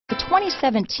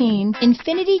2017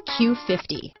 Infiniti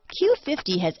Q50.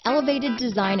 Q50 has elevated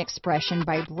design expression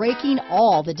by breaking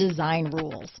all the design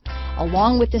rules.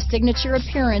 Along with the signature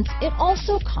appearance, it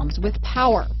also comes with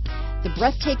power. The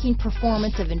breathtaking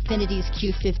performance of Infiniti's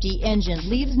Q50 engine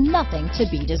leaves nothing to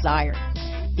be desired.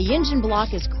 The engine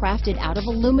block is crafted out of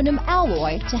aluminum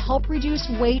alloy to help reduce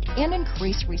weight and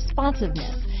increase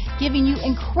responsiveness, giving you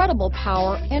incredible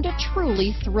power and a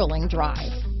truly thrilling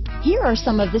drive. Here are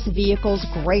some of this vehicle's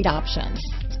great options: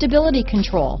 stability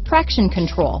control, traction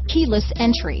control, keyless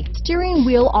entry, steering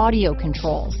wheel audio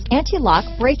controls, anti-lock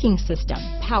braking system,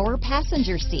 power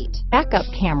passenger seat, backup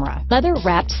camera,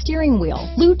 leather-wrapped steering wheel,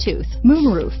 Bluetooth,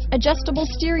 moonroof, adjustable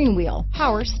steering wheel,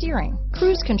 power steering,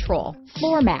 cruise control,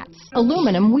 floor mats,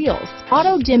 aluminum wheels,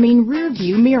 auto-dimming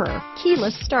rear-view mirror,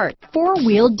 keyless start,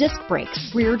 four-wheel disc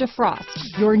brakes, rear defrost.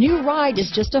 Your new ride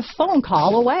is just a phone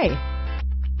call away.